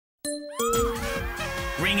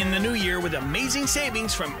Ring in the new year with amazing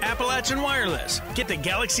savings from Appalachian Wireless. Get the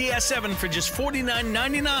Galaxy S7 for just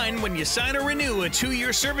 $49.99 when you sign or renew a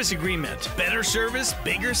 2-year service agreement. Better service,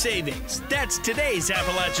 bigger savings. That's today's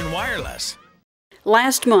Appalachian Wireless.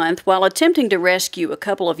 Last month, while attempting to rescue a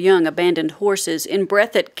couple of young abandoned horses in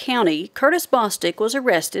Breathitt County, Curtis Bostic was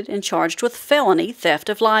arrested and charged with felony theft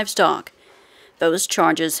of livestock. Those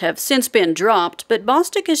charges have since been dropped, but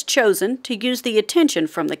Bostic has chosen to use the attention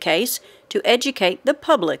from the case to educate the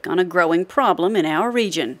public on a growing problem in our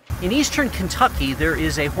region. In eastern Kentucky, there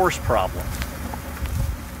is a horse problem.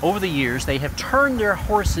 Over the years, they have turned their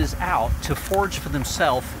horses out to forage for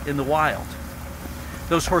themselves in the wild.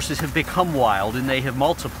 Those horses have become wild and they have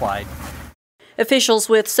multiplied. Officials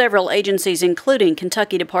with several agencies, including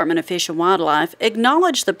Kentucky Department of Fish and Wildlife,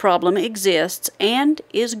 acknowledge the problem exists and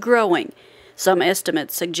is growing. Some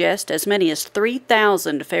estimates suggest as many as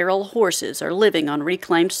 3,000 feral horses are living on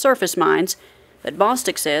reclaimed surface mines, but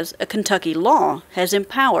Bostic says a Kentucky law has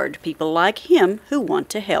empowered people like him who want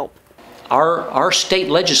to help. Our state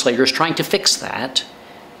legislator is trying to fix that,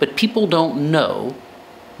 but people don't know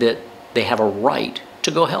that they have a right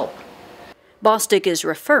to go help. Bostic is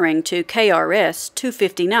referring to KRS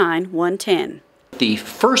 259-110. The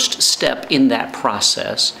first step in that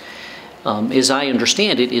process, as I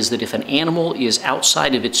understand it, is that if an animal is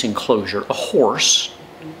outside of its enclosure, a horse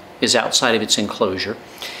is outside of its enclosure,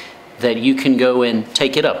 that you can go and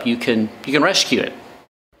take it up. You can rescue it.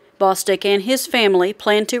 Bostic and his family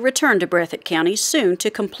plan to return to Breathitt County soon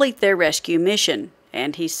to complete their rescue mission,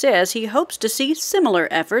 and he says he hopes to see similar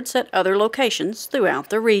efforts at other locations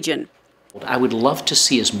throughout the region. I would love to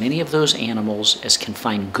see as many of those animals as can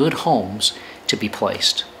find good homes to be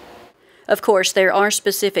placed. Of course, there are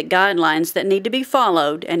specific guidelines that need to be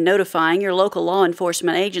followed, and notifying your local law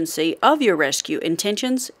enforcement agency of your rescue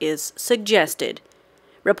intentions is suggested.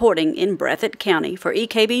 Reporting in Breathitt County for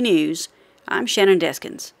EKB News, I'm Shannon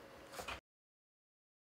Deskins.